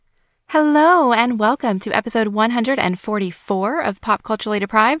Hello and welcome to episode 144 of Pop Culturally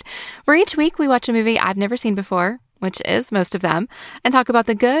Deprived, where each week we watch a movie I've never seen before, which is most of them, and talk about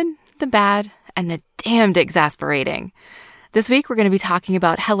the good, the bad, and the damned exasperating. This week we're going to be talking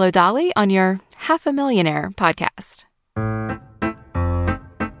about Hello Dolly on your Half a Millionaire podcast.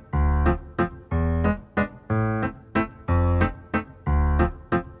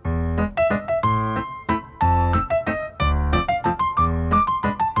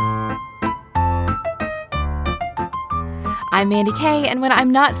 I'm Mandy Kay, and when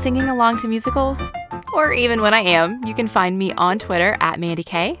I'm not singing along to musicals, or even when I am, you can find me on Twitter at Mandy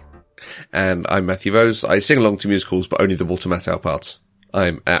Kay. And I'm Matthew Vose. I sing along to musicals, but only the Walter Matthau parts.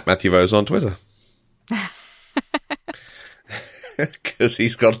 I'm at Matthew Vose on Twitter. Because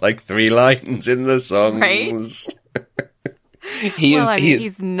he's got like 3 lines in the songs. Right?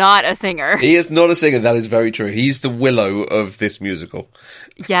 He's not a singer. He is not a singer, that is very true. He's the Willow of this musical.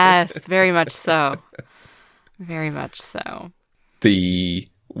 Yes, very much so. Very much so. The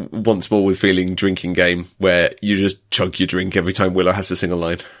Once More With Feeling drinking game where you just chug your drink every time Willow has to sing a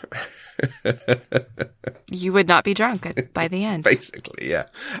line. You would not be drunk by the end. Basically, yeah.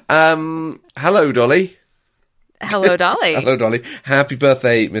 Hello, Dolly. Hello, Dolly. Hello, Dolly. Happy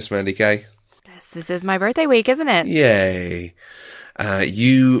birthday, Miss Mandy Kay. Yes, this is my birthday week, isn't it? Yay.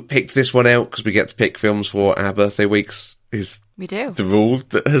 You picked this one out because we get to pick films for our birthday weeks. We do. The rule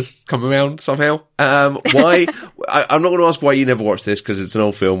that has come around somehow. Why? I'm not going to ask why you never watched this because it's an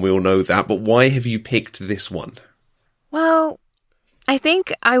old film. We all know that. But why have you picked this one? Well, I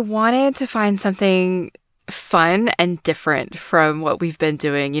think I wanted to find something fun and different from what we've been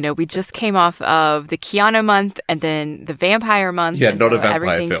doing. You know, we just came off of the Keanu month and then the vampire month. Yeah, not so a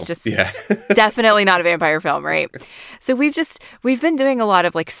vampire film. Just yeah. Definitely not a vampire film, right? So we've been doing a lot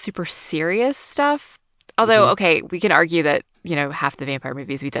of like super serious stuff. Although, okay, we can argue that, you know, half the vampire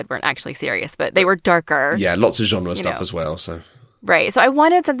movies we did weren't actually serious, but they were darker. Yeah, lots of genre stuff as well, so. Right. So I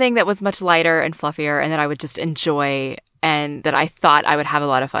wanted something that was much lighter and fluffier and that I would just enjoy and that I thought I would have a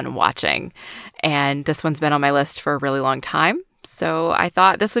lot of fun watching. And this one's been on my list for a really long time, so I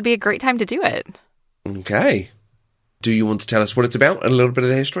thought this would be a great time to do it. Okay. Do you want to tell us what it's about and a little bit of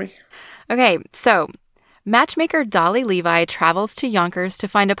the history? Okay, so matchmaker Dolly Levi travels to Yonkers to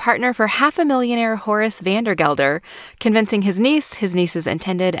find a partner for half-a-millionaire Horace Vandergelder, convincing his niece, his niece's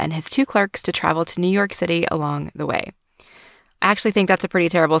intended, and his 2 clerks to travel to New York City along the way. I actually think that's a pretty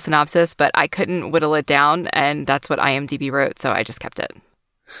terrible synopsis, but I couldn't whittle it down, and that's what IMDb wrote, so I just kept it.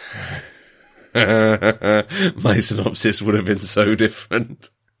 My synopsis would have been so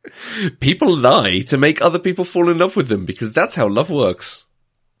different. People lie to make other people fall in love with them, because that's how love works.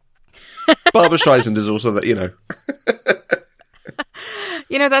 Barbra Streisand is also that, you know.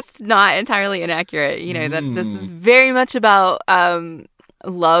 You know, that's not entirely inaccurate. You know, that this is very much about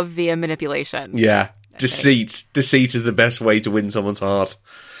love via manipulation. Yeah. Deceit. Deceit is the best way to win someone's heart.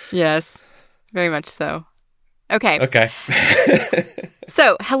 Yes. Very much so. Okay.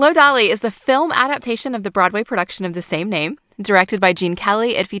 So, Hello Dolly is the film adaptation of the Broadway production of the same name. Directed by Gene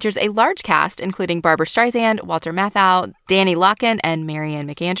Kelly, it features a large cast, including Barbra Streisand, Walter Matthau, Danny Locken, and Marianne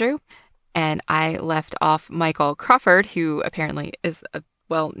McAndrew. And I left off Michael Crawford, who apparently is a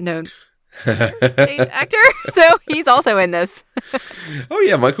well-known stage actor. So he's also in this. Oh,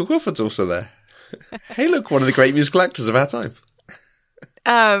 yeah, Michael Crawford's also there. Hey, look, one of the great musical actors of our time.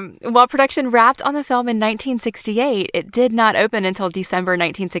 While production wrapped on the film in 1968, it did not open until December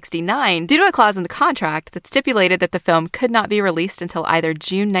 1969 due to a clause in the contract that stipulated that the film could not be released until either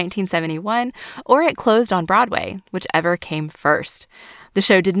June 1971 or it closed on Broadway, whichever came first. The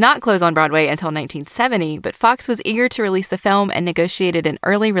show did not close on Broadway until 1970, but Fox was eager to release the film and negotiated an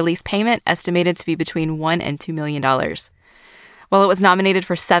early release payment estimated to be between $1 and $2 million. While it was nominated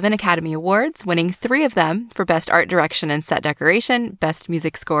for 7 Academy Awards, winning 3 of them for Best Art Direction and Set Decoration, Best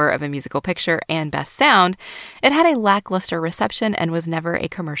Music Score of a Musical Picture, and Best Sound, it had a lackluster reception and was never a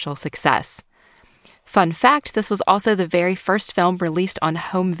commercial success. Fun fact, this was also the very first film released on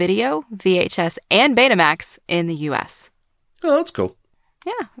home video, VHS, and Betamax in the U.S. Oh, that's cool.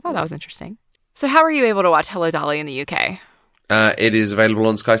 Yeah, I thought that was interesting. So how were you able to watch Hello Dolly in the UK? It is available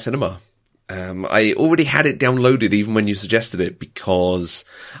on Sky Cinema. I already had it downloaded even when you suggested it because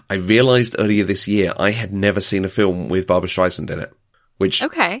I realised earlier this year I had never seen a film with Barbra Streisand in it, which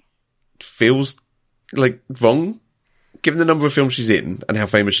feels like wrong given the number of films she's in and how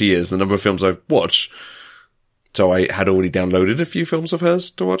famous she is, the number of films I've watched. So I had already downloaded a few films of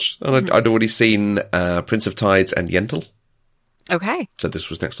hers to watch, and I'd already seen Prince of Tides and Yentl. Okay. So this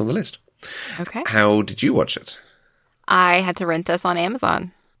was next on the list. Okay. How did you watch it? I had to rent this on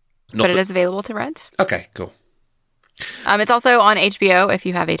Amazon. But it is available to rent. Okay, cool. It's also on HBO if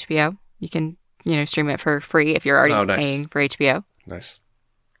you have HBO. You can, stream it for free if you're already paying for HBO. Nice.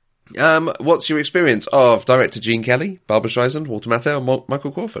 What's your experience of director Gene Kelly, Barbara Streisand, Walter Matthau, and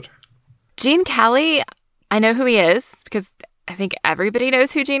Michael Crawford? Gene Kelly, I know who he is because I think everybody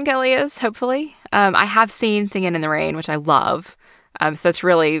knows who Gene Kelly is, hopefully. I have seen Singin' in the Rain, which I love. So that's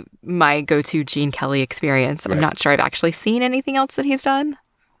really my go-to Gene Kelly experience. I'm not sure I've actually seen anything else that he's done.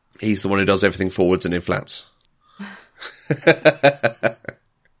 He's the one who does everything forwards and in flats.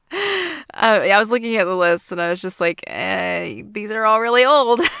 I was looking at the list and I was just like, these are all really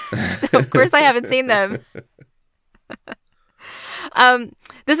old. So of course I haven't seen them.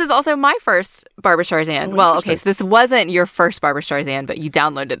 This is also my first Barbra Streisand. So this wasn't your first Barbra Streisand, but you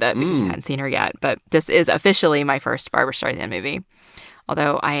downloaded it because you hadn't seen her yet. But this is officially my first Barbra Streisand movie.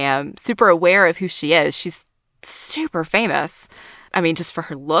 Although I am super aware of who she is. She's super famous. I mean, just for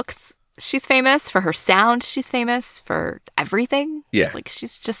her looks, she's famous. For her sound, she's famous. For everything. Yeah. Like,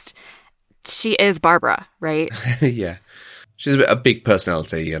 she is Barbara, right? Yeah. She's a big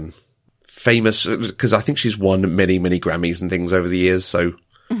personality and famous because I think she's won many, many Grammys and things over the years. So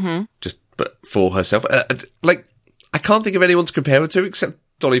but for herself, I can't think of anyone to compare her to except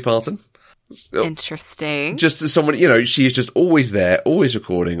Dolly Parton. Interesting. Just as someone, she is just always there, always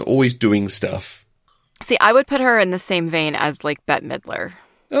recording, always doing stuff. See, I would put her in the same vein as like Bette Midler.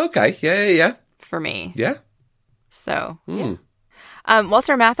 Okay. Yeah. For me. Yeah. So, yeah.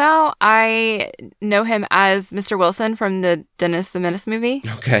 Walter Matthau, I know him as Mr. Wilson from the Dennis the Menace movie.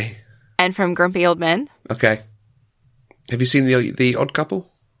 Okay. And from Grumpy Old Men. Okay. Have you seen the Odd Couple?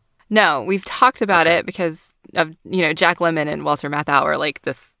 No, we've talked about it because of, Jack Lemmon and Walter Matthau are like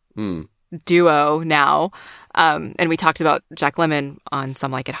this duo now. And we talked about Jack Lemmon on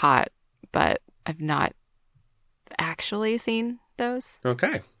Some Like It Hot, but I've not actually seen those.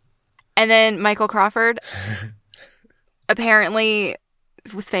 Okay. And then Michael Crawford apparently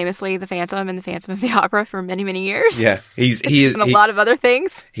was famously the Phantom in the Phantom of the Opera for many, many years. Yeah, he is a lot of other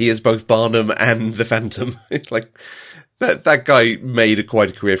things. He is both Barnum and the Phantom. Like that guy made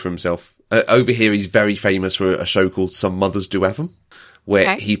quite a career for himself. Over here, he's very famous for a show called Some Mothers Do Have 'Em,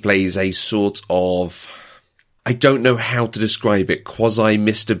 where he plays a sort of, I don't know how to describe it, quasi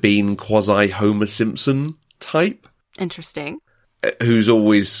Mr. Bean, quasi Homer Simpson type. Interesting. Who's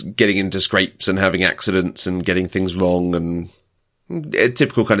always getting into scrapes and having accidents and getting things wrong and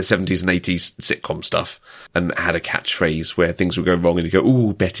typical kind of 70s and 80s sitcom stuff. And had a catchphrase where things would go wrong and he'd go,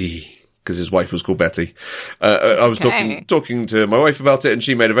 "Ooh, Betty," because his wife was called Betty. I was talking to my wife about it and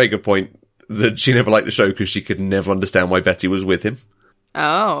she made a very good point that she never liked the show because she could never understand why Betty was with him.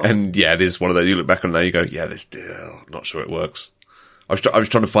 Oh. And yeah, it is one of those, you look back on it now, you go, yeah, not sure it works. I was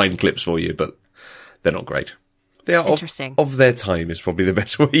trying to find clips for you, but they're not great. They are interesting. Of their time is probably the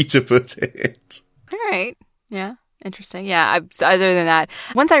best way to put it. All right. Yeah. Interesting. Yeah. Other than that,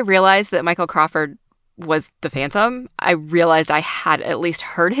 once I realized that Michael Crawford was the Phantom, I realized I had at least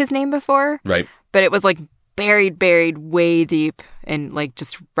heard his name before. Right. But it was like buried way deep in like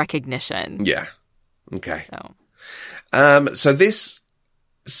just recognition. Yeah. Okay. So this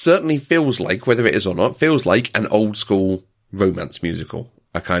certainly feels like, whether it is or not, feels like an old school romance musical.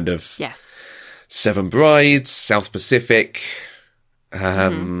 A kind of... Yes. Seven Brides, South Pacific,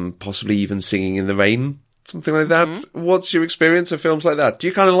 possibly even Singing in the Rain, something like that. Mm-hmm. What's your experience of films like that? Do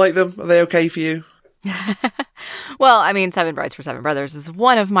you kind of like them? Are they okay for you? Well, I mean, Seven Brides for Seven Brothers is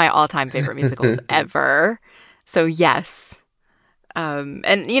one of my all-time favorite musicals ever. So yes.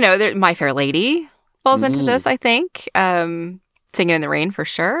 And, My Fair Lady falls into this, I think. Singing in the Rain for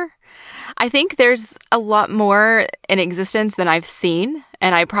sure. I think there's a lot more in existence than I've seen.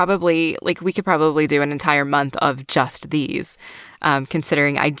 And we could probably do an entire month of just these,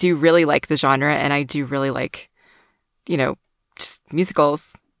 considering I do really like the genre and I do really like, just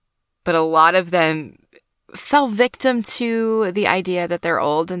musicals. But a lot of them fell victim to the idea that they're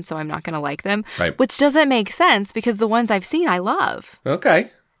old and so I'm not going to like them, right. Which doesn't make sense because the ones I've seen I love. Okay.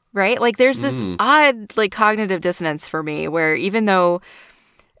 Right? Like there's this odd cognitive dissonance for me where even though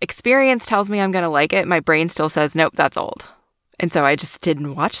experience tells me I'm going to like it, my brain still says, nope, that's old. And so I just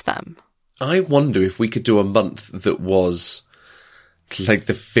didn't watch them. I wonder if we could do a month that was like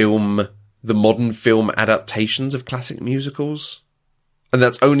the modern film adaptations of classic musicals. And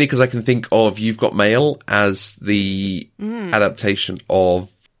that's only because I can think of You've Got Mail as the adaptation of,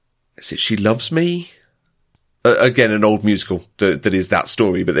 is it She Loves Me? Again, an old musical that is that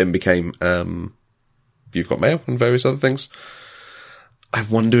story, but then became You've Got Mail and various other things. I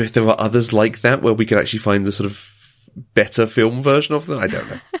wonder if there are others like that where we could actually find the sort of better film version of them. I don't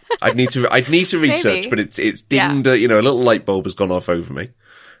know. I'd need to research, but it's dinged. A little light bulb has gone off over me.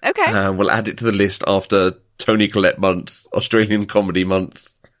 Okay. We'll add it to the list after Toni Collette month, Australian Comedy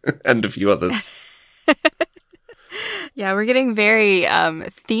month. and a few others. Yeah, we're getting very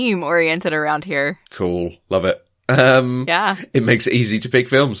theme-oriented around here. Cool. Love it. Yeah. It makes it easy to pick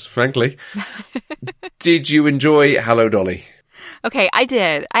films, frankly. Did you enjoy Hello, Dolly? Okay, I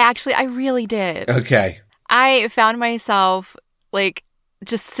did. I really did. Okay. I found myself, like,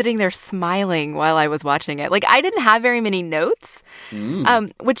 just sitting there smiling while I was watching it. Like, I didn't have very many notes,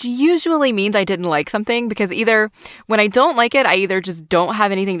 which usually means I didn't like something, because either when I don't like it, I either just don't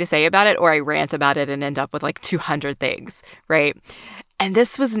have anything to say about it, or I rant about it and end up with like 200 things, right? And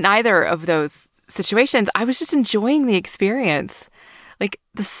this was neither of those situations. I was just enjoying the experience. Like,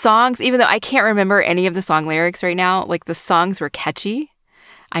 the songs, even though I can't remember any of the song lyrics right now, like, the songs were catchy.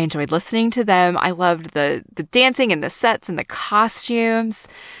 I enjoyed listening to them. I loved the dancing and the sets and the costumes.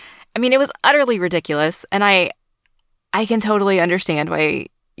 I mean, it was utterly ridiculous. And I can totally understand why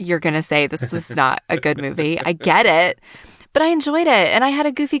you're going to say this was not a good movie. I get it. But I enjoyed it. And I had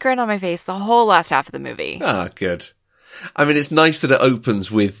a goofy grin on my face the whole last half of the movie. Ah, good. I mean, it's nice that it opens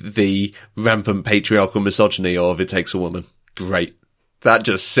with the rampant patriarchal misogyny of It Takes a Woman. Great. That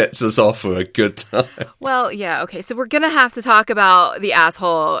just sets us off for a good time. Well, yeah, okay. So we're going to have to talk about the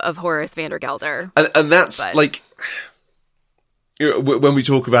asshole of Horace Vandergelder. And that's, like, when we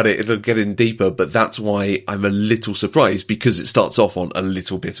talk about it, it'll get in deeper, but that's why I'm a little surprised, because it starts off on a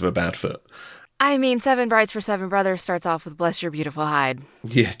little bit of a bad foot. I mean, Seven Brides for Seven Brothers starts off with Bless Your Beautiful Hide.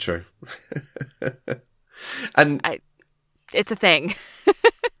 Yeah, true. And it's a thing.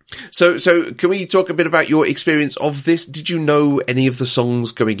 So can we talk a bit about your experience of this? Did you know any of the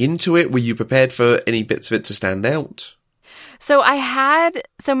songs going into it? Were you prepared for any bits of it to stand out? So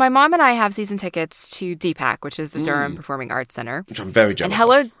my mom and I have season tickets to DPAC, which is the Durham Performing Arts Center. Which I'm very jealous of.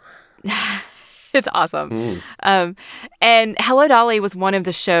 And it's Mm. awesome. And Hello, Dolly was one of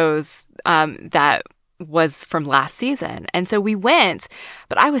the shows that was from last season. And so we went,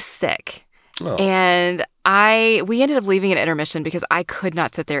 but I was sick. Oh. And we ended up leaving at intermission because I could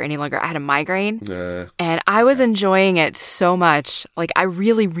not sit there any longer. I had a migraine, and I was enjoying it so much. Like, I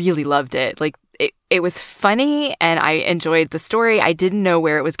really, really loved it. Like, it was funny, and I enjoyed the story. I didn't know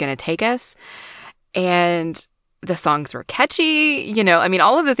where it was going to take us, and the songs were catchy. You know, I mean,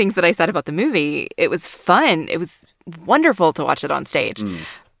 all of the things that I said about the movie. It was fun. It was wonderful to watch it on stage.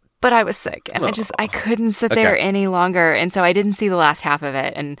 But I was sick, and I couldn't sit there any longer. And so I didn't see the last half of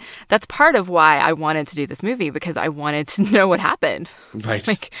it. And that's part of why I wanted to do this movie, because I wanted to know what happened. Right.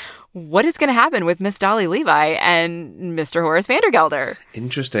 Like, what is going to happen with Miss Dolly Levi and Mr. Horace Vandergelder?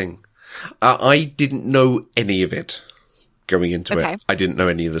 Interesting. I didn't know any of it going into it. I didn't know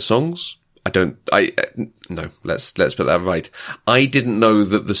any of the songs. No, let's put that right. I didn't know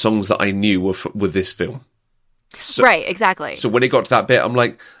that the songs that I knew were this film. So, right, exactly. So when it got to that bit, I'm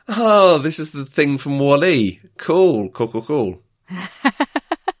like, oh, this is the thing from Wall-E. Cool.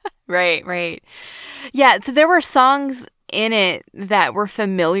 Right. Yeah, so there were songs in it that were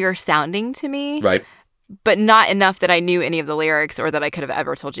familiar sounding to me. Right. But not enough that I knew any of the lyrics or that I could have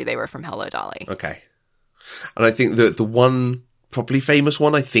ever told you they were from Hello, Dolly. Okay. And I think that the one, probably famous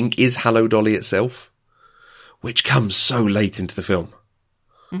one, I think, is Hello, Dolly itself, which comes so late into the film.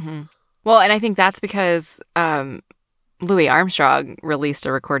 Mm-hmm. Well, and I think that's because Louis Armstrong released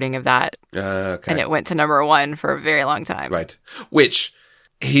a recording of that, and it went to #1 for a very long time. Right. Which,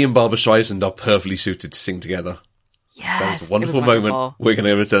 he and Barbra Streisand are perfectly suited to sing together. Yes, that was a wonderful moment. We're going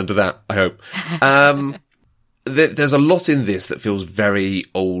to return to that, I hope. There's a lot in this that feels very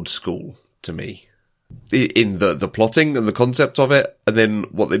old school to me. In the plotting and the concept of it, and then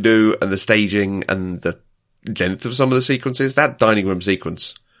what they do, and the staging, and the length of some of the sequences. That dining room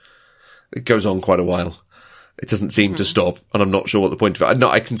sequence, it goes on quite a while. It doesn't seem to stop, and I'm not sure what the point of it. No,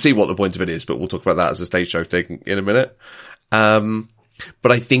 I can see what the point of it is, but we'll talk about that as a stage show taking in a minute.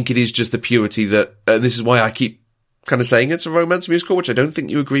 But I think it is just the purity that, and this is why I keep kind of saying it's a romance musical, which I don't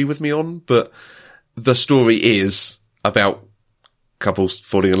think you agree with me on, but the story is about couples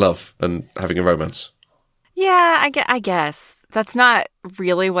falling in love and having a romance. Yeah, I guess. That's not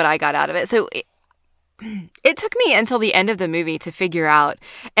really what I got out of it. So it took me until the end of the movie to figure out,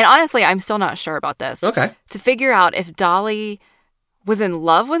 and honestly, I'm still not sure about this. Okay. To figure out if Dolly was in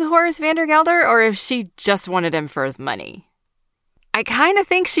love with Horace Vandergelder or if she just wanted him for his money. I kind of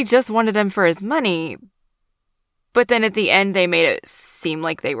think she just wanted him for his money, but then at the end they made it seem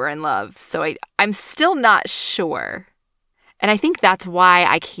like they were in love. So I'm still not sure. And I think that's why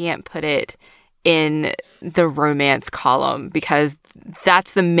I can't put it in the romance column, because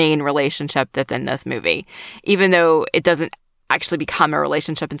that's the main relationship that's in this movie, even though it doesn't actually become a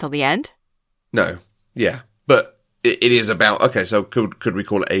relationship until the end. No. Yeah. But it is about, okay, so could we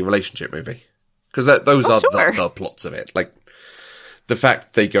call it a relationship movie? Because those are sure. the plots of it. Like, the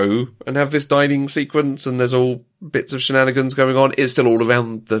fact they go and have this dining sequence and there's all bits of shenanigans going on, it's still all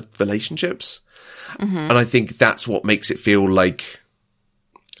around the relationships. Mm-hmm. And I think that's what makes it feel like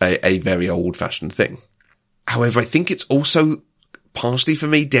a very old-fashioned thing. However, I think it's also partially for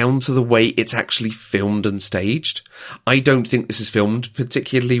me down to the way it's actually filmed and staged. I don't think this is filmed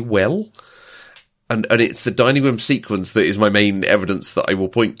particularly well. And it's the dining room sequence that is my main evidence that I will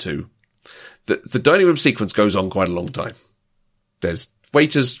point to. The dining room sequence goes on quite a long time. There's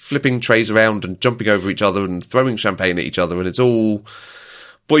waiters flipping trays around and jumping over each other and throwing champagne at each other, and it's all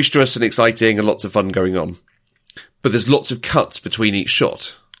boisterous and exciting and lots of fun going on. But there's lots of cuts between each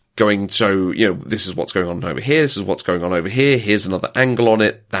shot, going to show, this is what's going on over here, this is what's going on over here, here's another angle on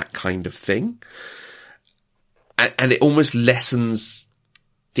it, that kind of thing. And it almost lessens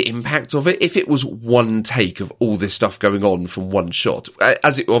the impact of it. If it was one take of all this stuff going on from one shot,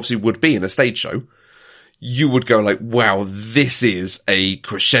 as it obviously would be in a stage show, you would go like, wow, this is a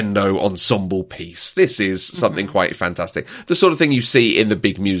crescendo ensemble piece. This is something quite fantastic. The sort of thing you see in the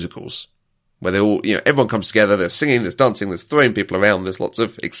big musicals, where they all, everyone comes together, there's singing, there's dancing, there's throwing people around, there's lots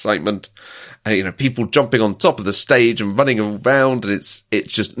of excitement, people jumping on top of the stage and running around, and it's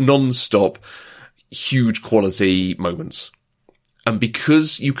just non-stop, huge quality moments. And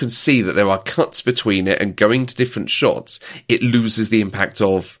because you can see that there are cuts between it and going to different shots, it loses the impact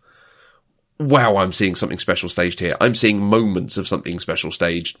of, wow, I'm seeing something special staged here. I'm seeing moments of something special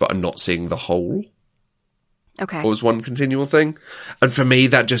staged, but I'm not seeing the whole. Okay. It was one continual thing. And for me,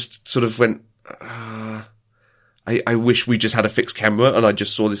 that just sort of went, I wish we just had a fixed camera and I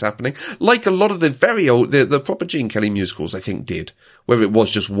just saw this happening. Like a lot of the very old, the proper Gene Kelly musicals, I think, did, where it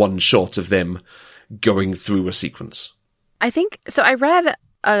was just one shot of them going through a sequence. I think, so I read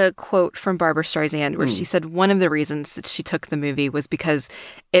a quote from Barbra Streisand where she said one of the reasons that she took the movie was because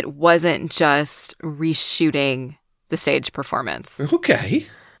it wasn't just reshooting the stage performance. Okay.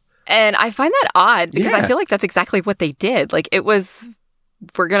 And I find that odd because I feel like that's exactly what they did. Like, it was,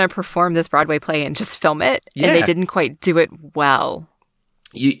 we're going to perform this Broadway play and just film it. Yeah. And they didn't quite do it well.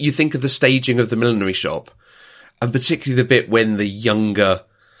 You think of the staging of the millinery shop, and particularly the bit when the younger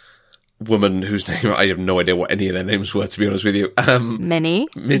woman whose name, I have no idea what any of their names were, to be honest with you. Minnie.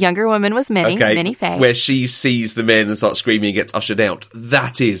 The younger woman was Minnie. Okay. Minnie Fay. Where she sees the men and starts screaming and gets ushered out.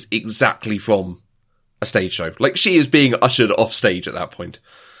 That is exactly from a stage show. Like, she is being ushered off stage at that point.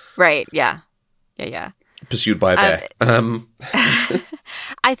 Right, yeah. Yeah. Pursued by a bear.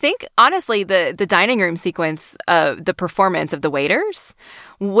 I think, honestly, the dining room sequence, the performance of the waiters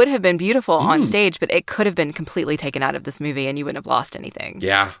would have been beautiful on stage, but it could have been completely taken out of this movie and you wouldn't have lost anything.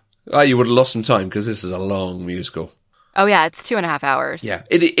 Yeah. You would have lost some time because this is a long musical. Oh, yeah, it's 2.5 hours. Yeah,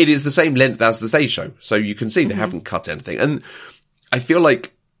 it is the same length as the stage show, so you can see they haven't cut anything. And I feel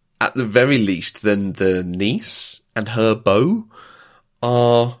like, at the very least, then the niece and her beau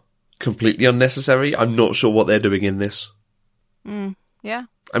are completely unnecessary. I'm not sure what they're doing in this. Yeah.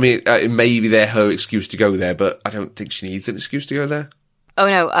 I mean, maybe they're her excuse to go there, but I don't think she needs an excuse to go there. Oh,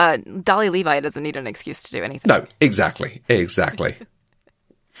 no, Dolly Levi doesn't need an excuse to do anything. No, exactly.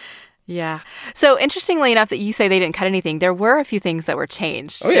 Yeah. So interestingly enough that you say they didn't cut anything, there were a few things that were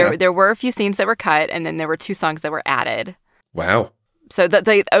changed. Oh, yeah. There were a few scenes that were cut, and then there were 2 songs that were added. Wow. So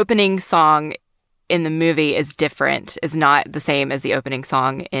the opening song in the movie is different, is not the same as the opening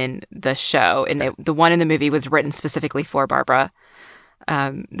song in the show. And the one in the movie was written specifically for Barbra.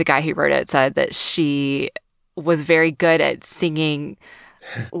 The guy who wrote it said that she was very good at singing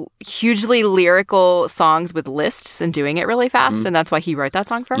hugely lyrical songs with lists and doing it really fast, and that's why he wrote that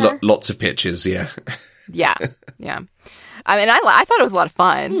song for her. Lots of pitches, yeah. yeah. I mean, I thought it was a lot of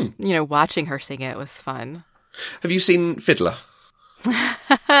fun. Watching her sing it was fun. Have you seen Fiddler?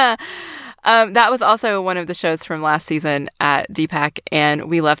 That was also one of the shows from last season at DPAC, and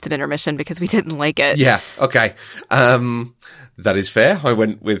we left at intermission because we didn't like it. Yeah, okay. That is fair. I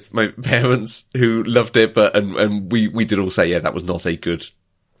went with my parents who loved it, but and we did all say, yeah, that was not a good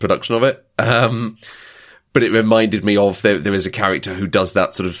production of it. But it reminded me of there is a character who does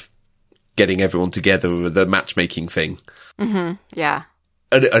that sort of getting everyone together, the matchmaking thing. Mm-hmm. Yeah.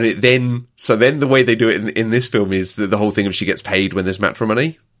 And then the way they do it in this film is the whole thing of she gets paid when there's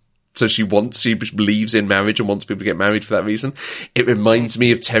matrimony. So she believes in marriage and wants people to get married for that reason. It reminds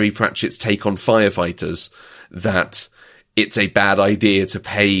me of Terry Pratchett's take on firefighters, that it's a bad idea to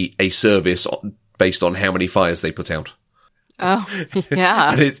pay a service based on how many fires they put out. Oh,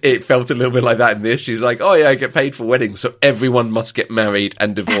 yeah. And it felt a little bit like that in this. She's like, oh yeah, I get paid for weddings, so everyone must get married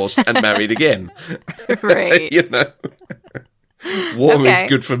and divorced and married again. Right. War is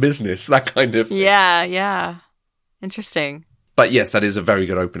good for business, that kind of thing. Yeah. Interesting. But yes, that is a very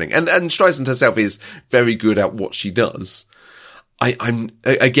good opening. And Streisand herself is very good at what she does.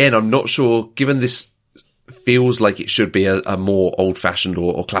 I'm not sure, given this feels like it should be a more old-fashioned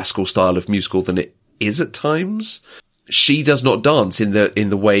or classical style of musical than it is at times. She does not dance in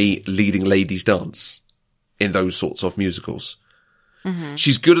the way leading ladies dance in those sorts of musicals. Mm-hmm.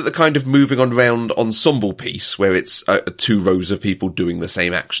 She's good at the kind of moving on around ensemble piece where it's 2 rows of people doing the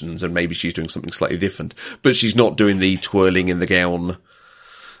same actions and maybe she's doing something slightly different, but she's not doing the twirling in the gown,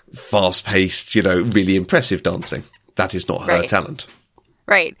 fast-paced, really impressive dancing. That is not her talent.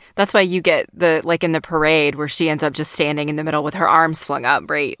 Right. That's why you get in the parade where she ends up just standing in the middle with her arms flung up,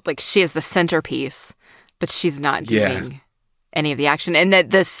 right? Like she is the centerpiece, but she's not doing any of the action. And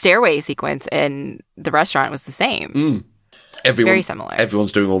the stairway sequence in the restaurant was the same. Mm. Very similar.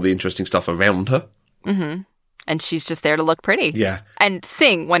 Everyone's doing all the interesting stuff around her. Mm-hmm. And she's just there to look pretty. Yeah. And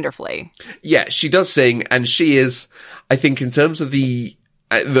sing wonderfully. Yeah, she does sing. And she is, I think, in terms of the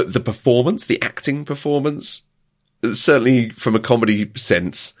performance, the acting performance, certainly from a comedy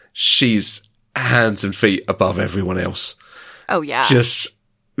sense, she's hands and feet above everyone else. Oh, yeah. Just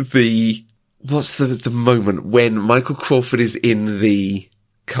what's the moment when Michael Crawford is in the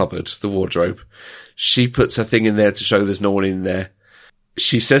cupboard, the wardrobe. She puts her thing in there to show there's no one in there.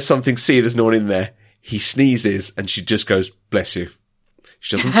 She says something, see, there's no one in there. He sneezes and she just goes, bless you.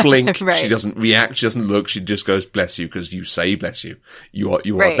 She doesn't blink. Right. She doesn't react. She doesn't look. She just goes, bless you, because you say bless you. You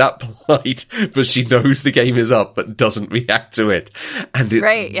are that polite, but she knows the game is up, but doesn't react to it. And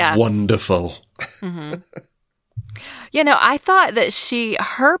it's wonderful. Mm-hmm. I thought that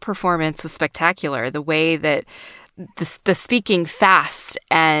her performance was spectacular. The way that the speaking fast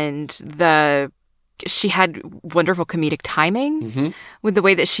and she had wonderful comedic timing with the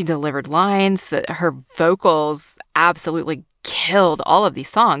way that she delivered lines, that her vocals absolutely killed all of these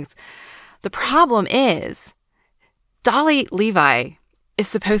songs. The problem is Dolly Levi is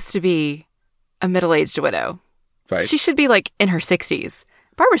supposed to be a middle-aged widow. Right. She should be in her 60s.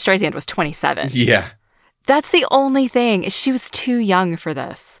 Barbara Streisand was 27. Yeah. That's the only thing. She was too young for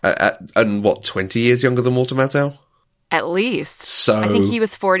this. And 20 years younger than Walter Matthau? At least. So I think he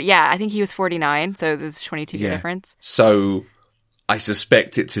was 40. Yeah, I think he was 49. So there's a 22-year difference. So I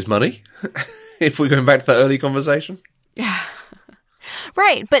suspect it's his money. If we're going back to that early conversation. Yeah.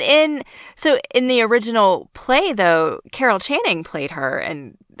 Right. But in the original play, though, Carol Channing played her.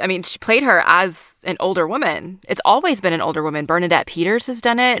 And she played her as an older woman. It's always been an older woman. Bernadette Peters has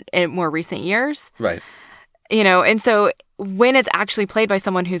done it in more recent years. Right. And so when it's actually played by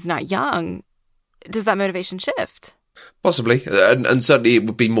someone who's not young, does that motivation shift? Possibly. And certainly it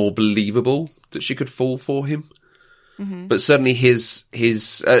would be more believable that she could fall for him. Mm-hmm. But certainly his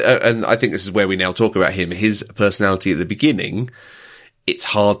and I think this is where we now talk about him, his personality at the beginning, it's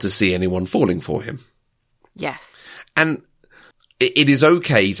hard to see anyone falling for him. Yes. And it is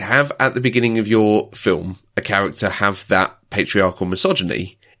okay to have at the beginning of your film a character have that patriarchal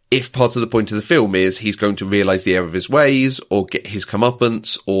misogyny if part of the point of the film is he's going to realise the error of his ways or get his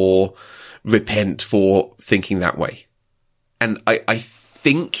comeuppance or repent for thinking that way. And I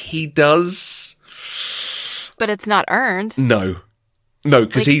think he does. But it's not earned. No,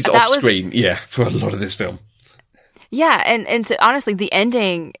 because he's off screen, for a lot of this film. Yeah, and so honestly, the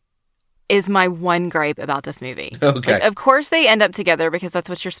ending is my one gripe about this movie. Okay. Of course they end up together because that's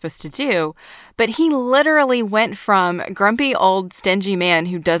what you're supposed to do, but he literally went from grumpy old stingy man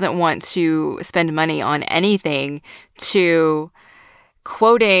who doesn't want to spend money on anything to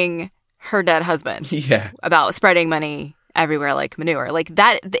quoting her dead husband about spreading money everywhere like manure. Like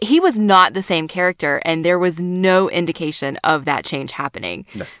that, he was not the same character, and there was no indication of that change happening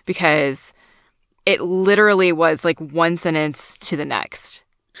because it literally was one sentence to the next.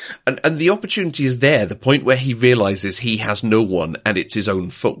 And the opportunity is there, the point where he realizes he has no one and it's his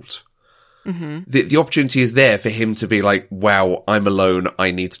own fault. Mm-hmm. The opportunity is there for him to be like, wow, I'm alone,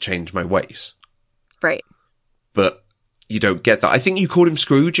 I need to change my ways. Right. But you don't get that. I think you called him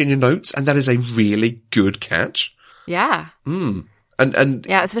Scrooge in your notes, and that is a really good catch. Yeah. And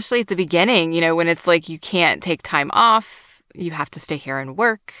yeah, especially at the beginning, when it's you can't take time off, you have to stay here and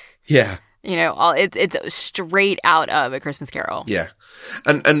work. Yeah. It's straight out of A Christmas Carol. Yeah.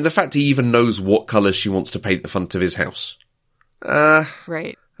 And the fact he even knows what colours she wants to paint the front of his house.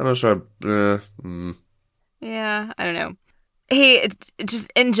 Right. I'm not sure. Yeah, I don't know. He,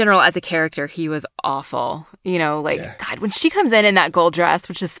 just in general, as a character, he was awful. God, when she comes in that gold dress,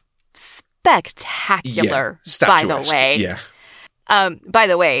 which is spectacular, by the way. Yeah. By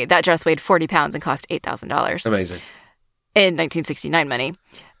the way, that dress weighed 40 pounds and cost $8,000. Amazing. In 1969 money.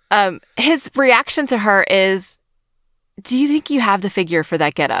 His reaction to her is, do you think you have the figure for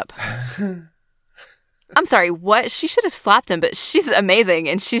that getup? I'm sorry, what? She should have slapped him, but she's amazing.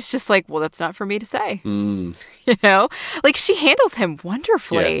 And she's just like, well, that's not for me to say. You know? Like, she handles him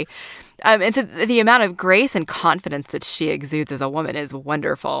wonderfully. Yeah. And so the amount of grace and confidence that she exudes as a woman is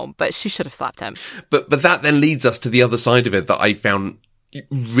wonderful, but she should have slapped him. But that then leads us to the other side of it that I found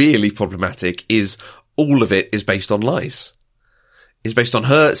really problematic, is all of it is based on lies. It's based on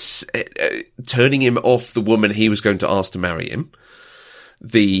her turning him off the woman he was going to ask to marry him.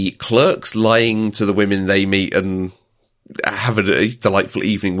 The clerks lying to the women they meet and have a delightful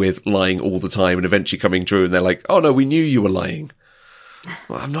evening with, lying all the time, and eventually coming true, and they're like, oh no, we knew you were lying.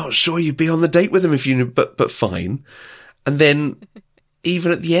 Well, I'm not sure you'd be on the date with him if you knew, but fine. And then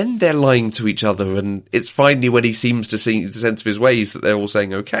even at the end, they're lying to each other, and it's finally when he seems to see the sense of his ways that they're all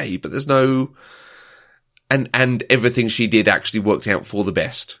saying okay, but there's no... And everything she did actually worked out for the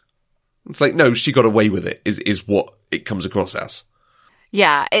best. It's like, no, she got away with it, is what it comes across as.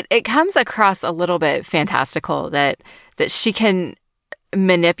 Yeah, it comes across a little bit fantastical that she can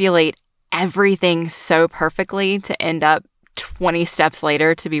manipulate everything so perfectly to end up 20 steps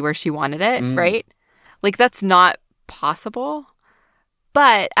later to be where she wanted it, right? Like, that's not possible.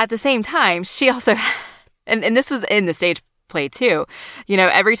 But at the same time, she also, and this was in the stage play too, you know,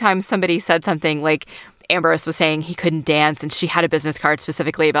 every time somebody said something like, Ambrose was saying he couldn't dance, and she had a business card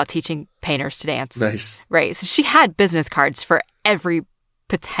specifically about teaching painters to dance. Nice. Right. So she had business cards for every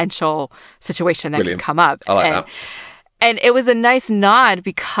potential situation that Brilliant. Could come up. I like that. And it was a nice nod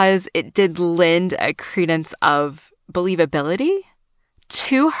because it did lend a credence of believability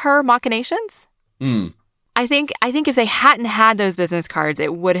to her machinations. I think if they hadn't had those business cards,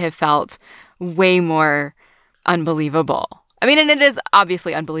 it would have felt way more unbelievable. I mean, and it is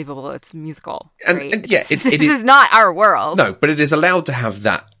obviously unbelievable. It's a musical, right? And yeah, this is not our world. No, but it is allowed to have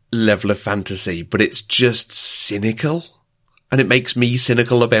that level of fantasy, but it's just cynical. And it makes me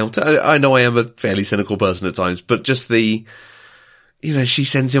cynical about it. I know I am a fairly cynical person at times, but just the, you know, she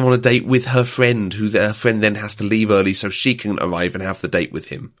sends him on a date with her friend, who her friend then has to leave early so she can arrive and have the date with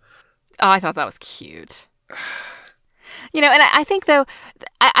him. Oh, I thought that was cute. You know, and I think, though,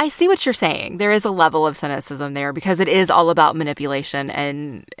 I see what you're saying. There is a level of cynicism there because it is all about manipulation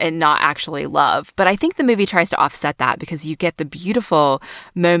and not actually love. But I think the movie tries to offset that because you get the beautiful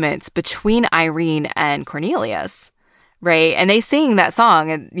moments between Irene and Cornelius, right? And they sing that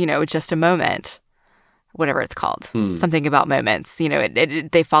song, you know, Just a Moment, whatever it's called. Something about moments. You know,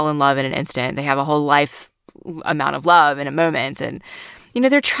 they fall in love in an instant. They have a whole life's amount of love in a moment. And, you know,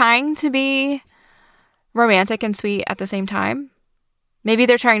 they're trying to be romantic and sweet at the same time. Maybe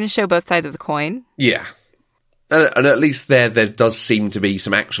they're trying to show both sides of the coin. Yeah. And at least there does seem to be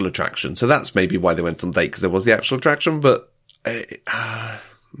some actual attraction. So that's maybe why they went on date, because there was the actual attraction, but... it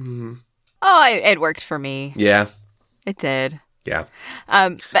worked for me. Yeah. It did. Yeah.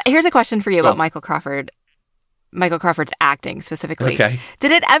 But here's a question for you about Michael Crawford. Michael Crawford's acting specifically. Okay.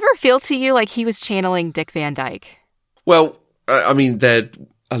 Did it ever feel to you like he was channeling Dick Van Dyke? Well, I mean, they're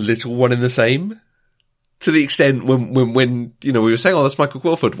a little one in the same. To the extent when you know, we were saying, oh, that's Michael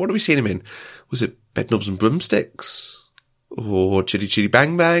Crawford. What have we seen him in? Was it Bedknobs and Broomsticks? Or Chitty Chitty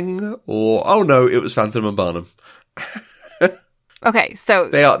Bang Bang? Or, oh no, it was Phantom and Barnum. Okay, so...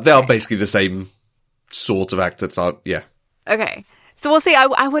 They are basically the same sort of actor. So, yeah. Okay. So we'll see.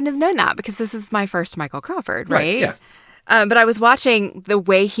 I wouldn't have known that because this is my first Michael Crawford, right? Yeah. But I was watching the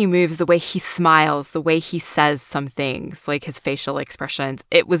way he moves, the way he smiles, the way he says some things, like his facial expressions.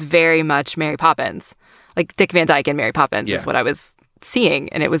 It was very much Mary Poppins. Like Dick Van Dyke and Mary Poppins is what I was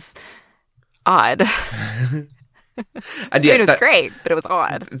seeing, and it was odd. And yeah, it was great, but it was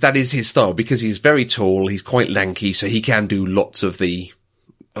odd. That is his style because he's very tall, he's quite lanky, so he can do lots of the,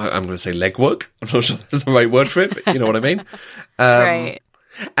 I'm going to say legwork. I'm not sure that's the right word for it, but you know what I mean? Right.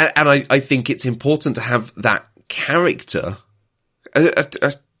 And I think it's important to have that character.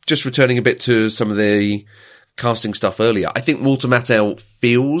 Just returning a bit to some of the casting stuff earlier, I think Walter Matthau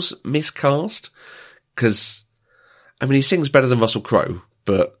feels miscast. Because, I mean, he sings better than Russell Crowe,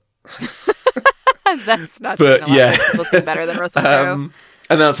 but... That's not but, yeah. People sing better than Russell Crowe.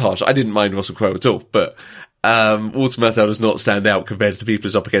 And that's harsh. I didn't mind Russell Crowe at all, but Walter Matthau does not stand out compared to the people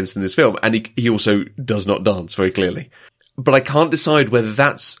he's up against in this film, and he also does not dance very clearly. But I can't decide whether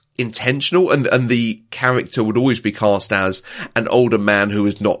that's intentional, and the character would always be cast as an older man who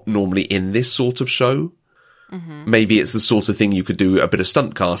is not normally in this sort of show. Mm-hmm. Maybe it's the sort of thing you could do a bit of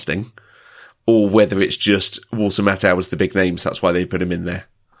stunt casting, or whether it's just Walter Matthau was the big name, so that's why they put him in there.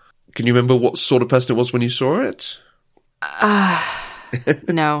 Can you remember what sort of person it was when you saw it?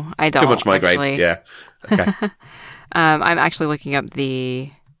 No, I don't. Too much migraine. Actually. Yeah. Okay. I'm actually looking up the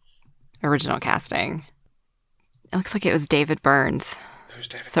original casting. It looks like it was David Burns. Who's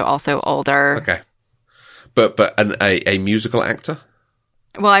David? So also older. Okay. But a musical actor?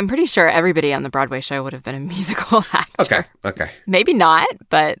 Well, I'm pretty sure everybody on the Broadway show would have been a musical actor. Okay. Maybe not,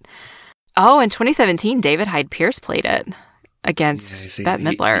 but... Oh, in 2017, David Hyde Pierce played it against Bette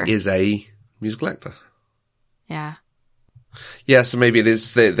Midler. He is a musical actor. Yeah. Yeah, so maybe it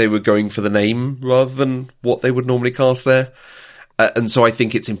is they were going for the name rather than what they would normally cast there. And so I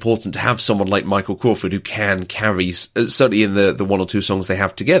think it's important to have someone like Michael Crawford who can carry, certainly in the one or two songs they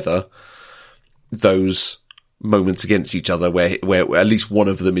have together, those moments against each other where at least one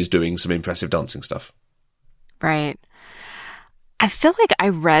of them is doing some impressive dancing stuff. Right. I feel like I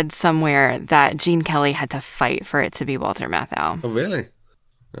read somewhere that Gene Kelly had to fight for it to be Walter Matthau. Oh, really?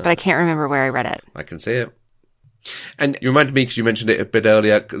 But I can't remember where I read it. I can see it. And you reminded me, because you mentioned it a bit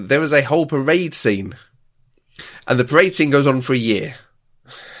earlier, there was a whole parade scene. And the parade scene goes on for a year.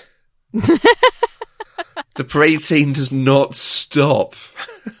 The parade scene does not stop.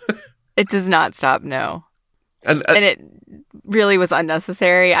 It does not stop, no. And it really was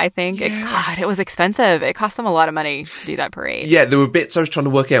unnecessary, I think. Yeah. It was expensive. It cost them a lot of money to do that parade. Yeah, there were bits I was trying to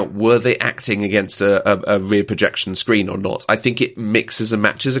work out. Were they acting against a rear projection screen or not? I think it mixes and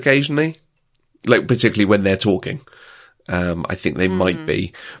matches occasionally. Like, particularly when they're talking. I think they might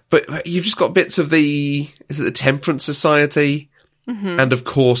be. But you've just got bits of is it the Temperance Society? Mm-hmm. And of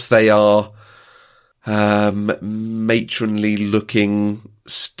course they are matronly looking,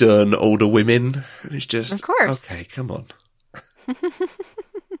 stern older women. And it's just, of course. Okay, come on.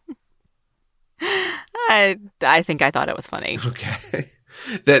 I think I thought it was funny. Okay.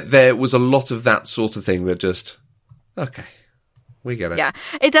 There was a lot of that sort of thing that just, okay, we get it. Yeah,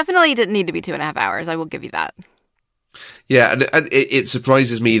 it definitely didn't need to be 2.5 hours. I will give you that. Yeah, and it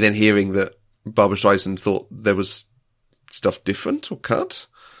surprises me then hearing that Barbra Streisand thought there was stuff different or cut.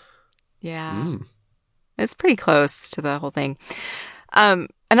 Yeah. It's pretty close to the whole thing.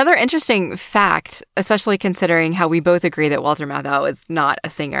 Another interesting fact, especially considering how we both agree that Walter Matthau is not a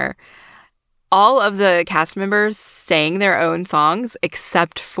singer, all of the cast members sang their own songs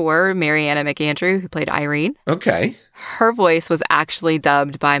except for Mariana McAndrew, who played Irene. Okay. Her voice was actually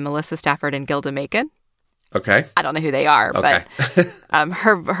dubbed by Melissa Stafford and Gilda Macon. Okay. I don't know who they are, okay. But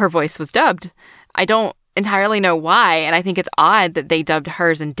her voice was dubbed. I don't entirely know why, and I think it's odd that they dubbed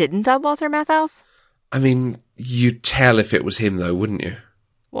hers and didn't dub Walter Matthau's. I mean, you'd tell if it was him, though, wouldn't you?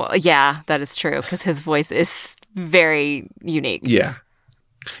 Well, yeah, that is true, because his voice is very unique. Yeah.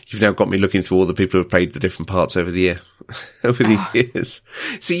 You've now got me looking through all the people who have played the different parts over the years.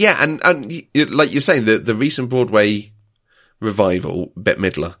 So, yeah, and like you're saying, the recent Broadway revival, Bette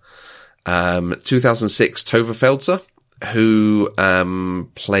Midler, 2006, Tova Felzer, who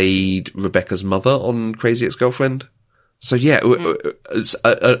played Rebecca's mother on Crazy Ex-Girlfriend. So, yeah, it's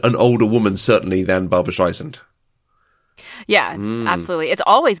an older woman, certainly, than Barbra Streisand. Yeah, absolutely. It's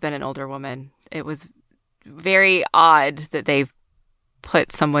always been an older woman. It was very odd that they've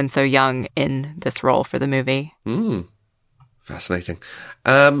put someone so young in this role for the movie. Fascinating.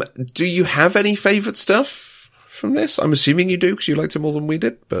 Do you have any favourite stuff from this? I'm assuming you do, because you liked it more than we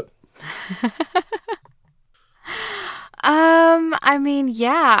did, but... I mean,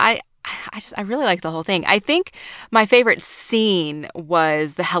 yeah, I really like the whole thing. I think my favorite scene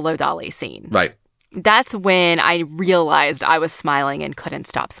was the Hello Dolly scene. Right. That's when I realized I was smiling and couldn't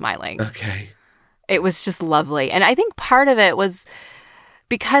stop smiling. Okay. It was just lovely. And I think part of it was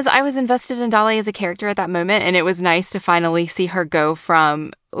because I was invested in Dolly as a character at that moment, and it was nice to finally see her go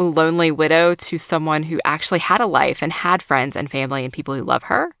from a lonely widow to someone who actually had a life and had friends and family and people who love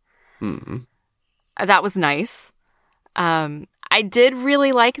her. Mm-hmm. That was nice. I did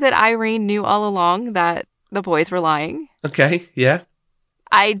really like that Irene knew all along that the boys were lying. Okay, yeah.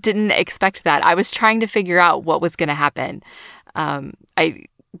 I didn't expect that. I was trying to figure out what was going to happen. I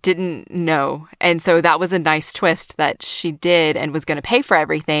didn't know. And so that was a nice twist that she did and was going to pay for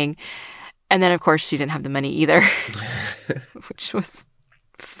everything. And then, of course, she didn't have the money either, which was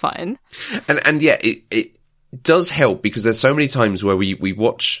fun. And yeah, it does help, because there's so many times where we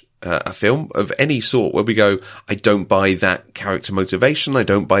watch a film of any sort where we go, I don't buy that character motivation. I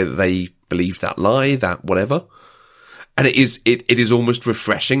don't buy that they believe that lie, that whatever. And it is almost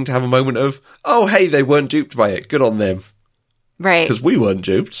refreshing to have a moment of, oh, hey, they weren't duped by it. Good on them. Right. Because we weren't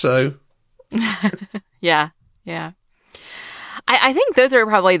duped, so. Yeah. I think those are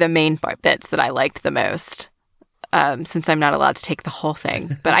probably the main bits that I liked the most, since I'm not allowed to take the whole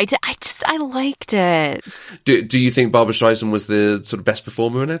thing. But I liked it. Do you think Barbra Streisand was the sort of best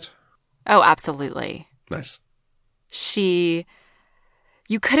performer in it? Oh, absolutely. Nice.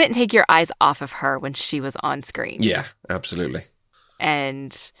 You couldn't take your eyes off of her when she was on screen. Yeah, absolutely.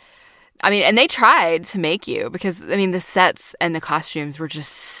 And I mean, and they tried to make you, because I mean, the sets and the costumes were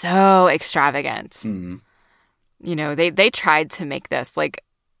just so extravagant. they tried to make this like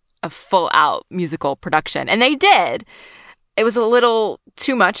a full out musical production, and they did. It was a little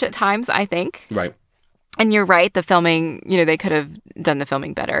too much at times, I think. Right. And you're right, the filming, they could have done the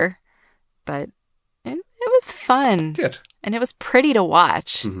filming better, but it was fun. Good. And it was pretty to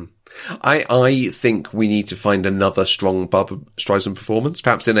watch. Mm-hmm. I think we need to find another strong Barbra Streisand performance,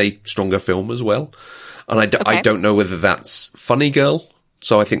 perhaps in a stronger film as well. And I don't know whether that's Funny Girl.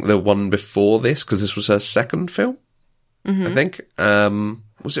 So I think the one before this, because this was her second film, I think.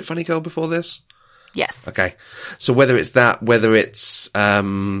 Was it Funny Girl before this? Yes. Okay. So whether it's that, whether it's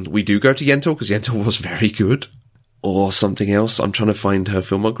We Do Go to Yentl, because Yentl was very good, or something else. I'm trying to find her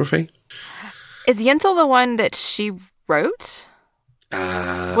filmography. Is Yentl the one that she wrote?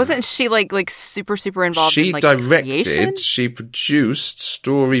 Wasn't she like super involved in like directed, creation? She produced,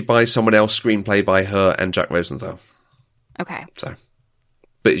 story by someone else, screenplay by her and Jack Rosenthal. Okay. So,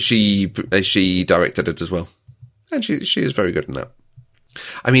 but she directed it as well, and she is very good in that.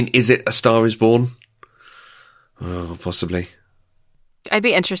 I mean, is it A Star Is Born? Oh, possibly. I'd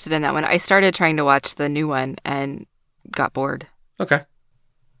be interested in that one. I started trying to watch the new one and got bored. Okay.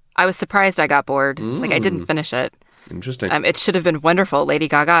 I was surprised I got bored. Like I didn't finish it. Interesting. It should have been wonderful. Lady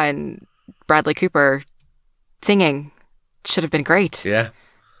Gaga and Bradley Cooper singing should have been great. Yeah.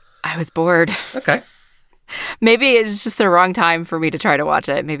 I was bored. Okay. Maybe it's just the wrong time for me to try to watch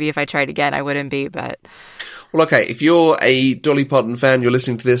it. Maybe if I tried again, I wouldn't be, but... Well, okay, if you're a Dolly Parton fan, you're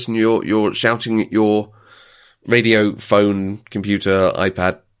listening to this and you're shouting at your radio, phone, computer,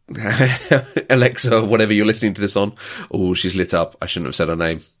 iPad, Alexa, whatever you're listening to this on. Oh, she's lit up. I shouldn't have said her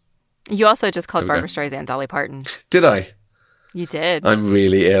name. You also just called Barbra Streisand Dolly Parton. Did I? You did. I'm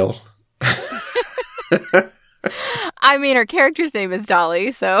really ill. I mean, her character's name is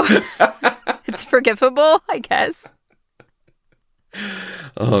Dolly, so it's forgivable, I guess.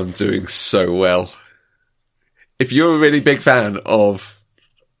 Oh, I'm doing so well. If you're a really big fan of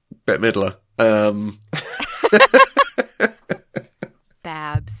Bette Midler,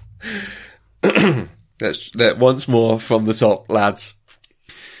 Babs. That's that once more from the top, lads.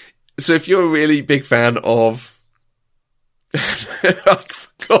 So if you're a really big fan of... I've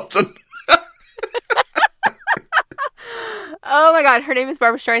forgotten. Oh my god, her name is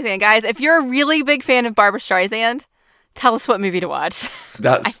Barbra Streisand. Guys, if you're a really big fan of Barbra Streisand, tell us what movie to watch.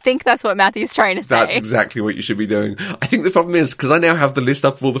 I think that's what Matthew's trying to say. That's exactly what you should be doing. I think the problem is, because I now have the list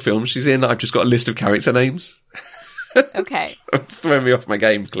up of all the films she's in, I've just got a list of character names. Okay. Throwing me off my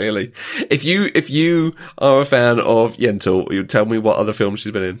game, clearly. If you are a fan of Yentl, you tell me what other films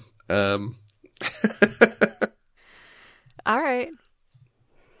she's been in. All right.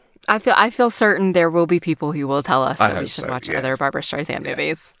 I feel certain there will be people who will tell us that we should watch other Barbra Streisand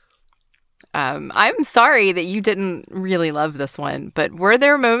movies. I'm sorry that you didn't really love this one, but were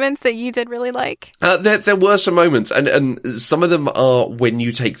there moments that you did really like? There were some moments, and some of them are when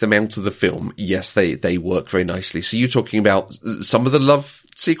you take them out of the film. Yes, they work very nicely. So you're talking about some of the love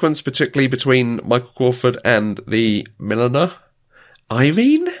sequence, particularly between Michael Crawford and the milliner,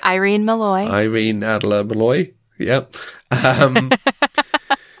 Irene Malloy. Irene Adler Malloy. Yeah.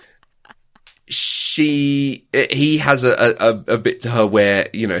 He has a bit to her where,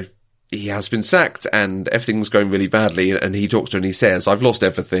 he has been sacked and everything's going really badly, and he talks to her and he says, I've lost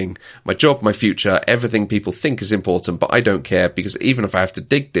everything, my job, my future, everything people think is important, but I don't care, because even if I have to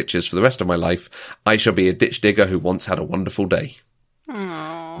dig ditches for the rest of my life, I shall be a ditch digger who once had a wonderful day.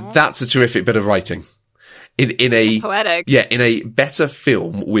 Aww. That's a terrific bit of writing. In a poetic. Yeah, in a better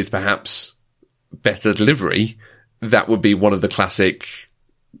film with perhaps better delivery, that would be one of the classic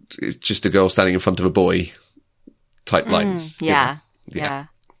just a girl standing in front of a boy type lines. Yeah. Yeah.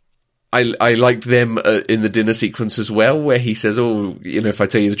 I liked them in the dinner sequence as well, where he says, oh, if I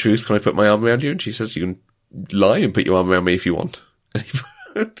tell you the truth, can I put my arm around you? And she says, you can lie and put your arm around me if you want.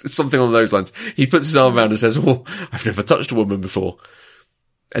 Something along those lines. He puts his arm around and says, oh, I've never touched a woman before.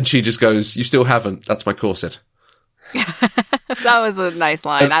 And she just goes, you still haven't. That's my corset. That was a nice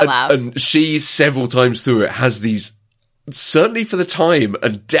line. I laughed. And she, several times through it, has these, certainly for the time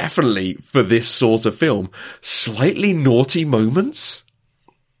and definitely for this sort of film, slightly naughty moments.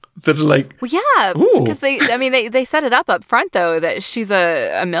 That are like, well, yeah, because they set it up front though that she's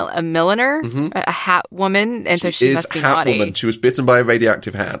a milliner, a hat woman, and so she must be naughty. Woman. She was bitten by a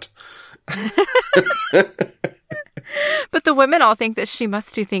radioactive hat. But the women all think that she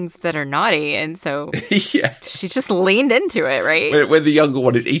must do things that are naughty, and so she just leaned into it, right? When the younger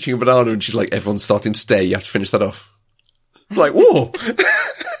one is eating a banana and she's like, everyone's starting to stare, you have to finish that off. Like, whoa.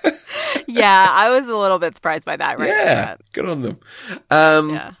 Yeah, I was a little bit surprised by that, right? Yeah, good on them.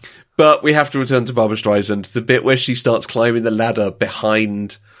 But we have to return to Barbra Streisand, the bit where she starts climbing the ladder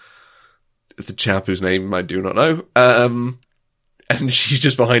behind the chap whose name I do not know. And she's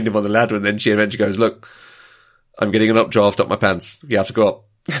just behind him on the ladder, and then she eventually goes, "Look, I'm getting an updraft up my pants. You have to go up."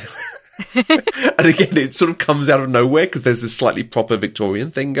 And again, it sort of comes out of nowhere because there's this slightly proper Victorian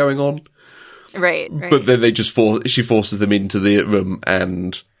thing going on. Right. But then they just she forces them into the room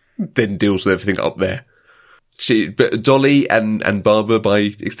and then deals with everything up there. But Dolly and Barbara, by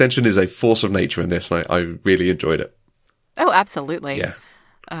extension, is a force of nature in this, and I really enjoyed it. Oh, absolutely.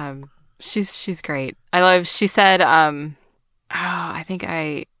 Yeah. She's great. She said,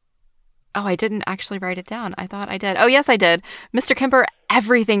 I didn't actually write it down. I thought I did. Oh, yes, I did. Mr. Kemper,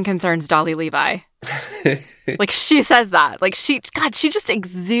 everything concerns Dolly Levi. Like, she says that. Like, she just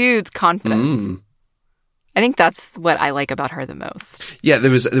exudes confidence. I think that's what I like about her the most. Yeah, there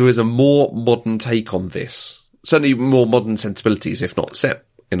was a more modern take on this. Certainly more modern sensibilities, if not set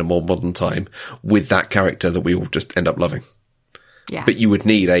in a more modern time, with that character that we all just end up loving. Yeah. But you would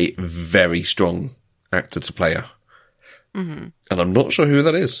need a very strong actor to play her. Mm-hmm. And I'm not sure who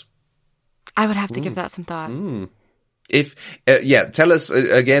that is. I would have to give that some thought. Tell us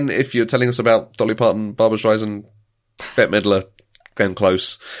again if you're telling us about Dolly Parton, Barbra Streisand, Bette Midler, Glenn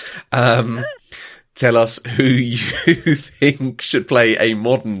Close. Tell us who you think should play a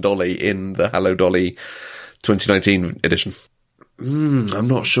modern Dolly in the Hello Dolly 2019 edition. I'm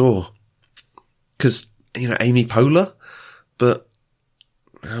not sure. Because, Amy Poehler, but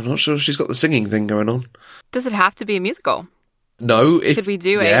I'm not sure she's got the singing thing going on. Does it have to be a musical? No. Could we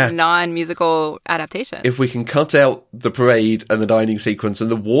do a non-musical adaptation? If we can cut out the parade and the dining sequence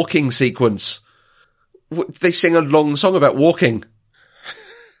and the walking sequence. They sing a long song about walking.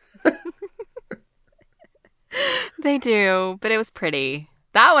 They do, but it was pretty.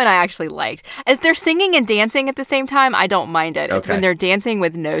 That one I actually liked. If they're singing and dancing at the same time, I don't mind it. It's when they're dancing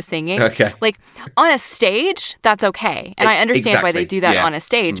with no singing. Okay. Like, on a stage, that's okay. And I understand why they do that on a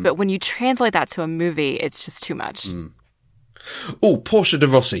stage, but when you translate that to a movie, it's just too much. Oh, Portia de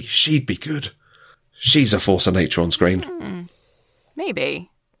Rossi. She'd be good. She's a force of nature on screen.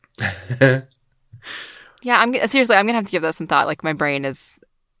 Maybe. Yeah, I'm going to have to give that some thought. Like, my brain is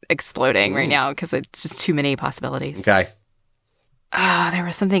exploding right now because it's just too many possibilities. Okay. Oh, there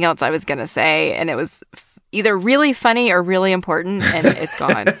was something else I was going to say, and it was either really funny or really important, and it's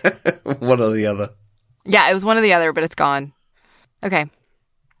gone. One or the other. Yeah, it was one or the other, but it's gone. Okay.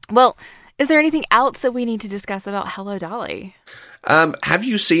 Well, is there anything else that we need to discuss about Hello Dolly? Have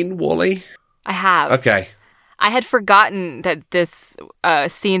you seen WALL-E? I have. Okay. I had forgotten that this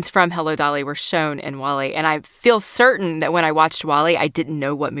scenes from Hello Dolly were shown in WALL-E, and I feel certain that when I watched WALL-E, I didn't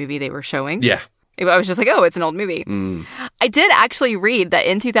know what movie they were showing. Yeah. I was just like, oh, it's an old movie. I did actually read that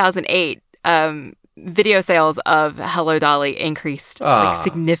in 2008, video sales of Hello Dolly increased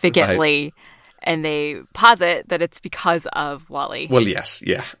significantly, right. And they posit that it's because of WALL-E. Well, yes,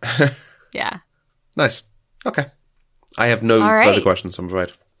 yeah. Yeah. Nice. Okay. I have no further questions, I'm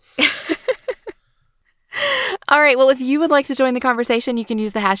afraid. All right. Well, if you would like to join the conversation, you can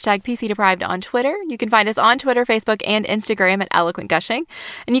use the hashtag PCDeprived on Twitter. You can find us on Twitter, Facebook, and Instagram at Eloquent Gushing.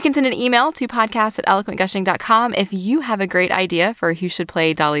 And you can send an email to podcast@eloquentgushing.com if you have a great idea for who should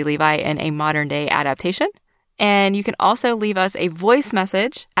play Dolly Levi in a modern-day adaptation. And you can also leave us a voice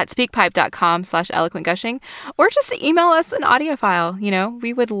message at speakpipe.com/eloquentgushing, or just email us an audio file.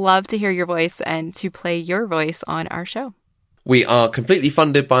 We would love to hear your voice and to play your voice on our show. We are completely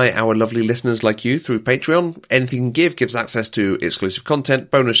funded by our lovely listeners like you through Patreon. Anything you give gives access to exclusive content,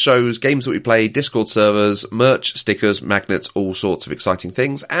 bonus shows, games that we play, Discord servers, merch, stickers, magnets, all sorts of exciting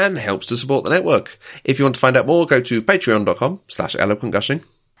things, and helps to support the network. If you want to find out more, go to patreon.com/eloquentgushing.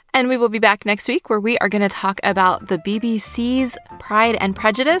 And we will be back next week where we are going to talk about the BBC's Pride and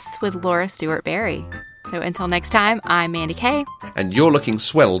Prejudice with Laura Stewart Barry. So until next time, I'm Mandy Kay. And you're looking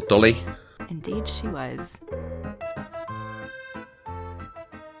swell, Dolly. Indeed she was.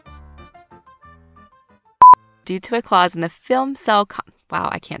 Due to a clause in the film sale... Wow,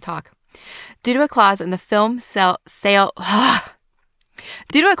 I can't talk. Due to a clause in the film sale...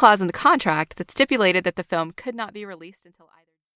 Due to a clause in the contract that stipulated that the film could not be released until either...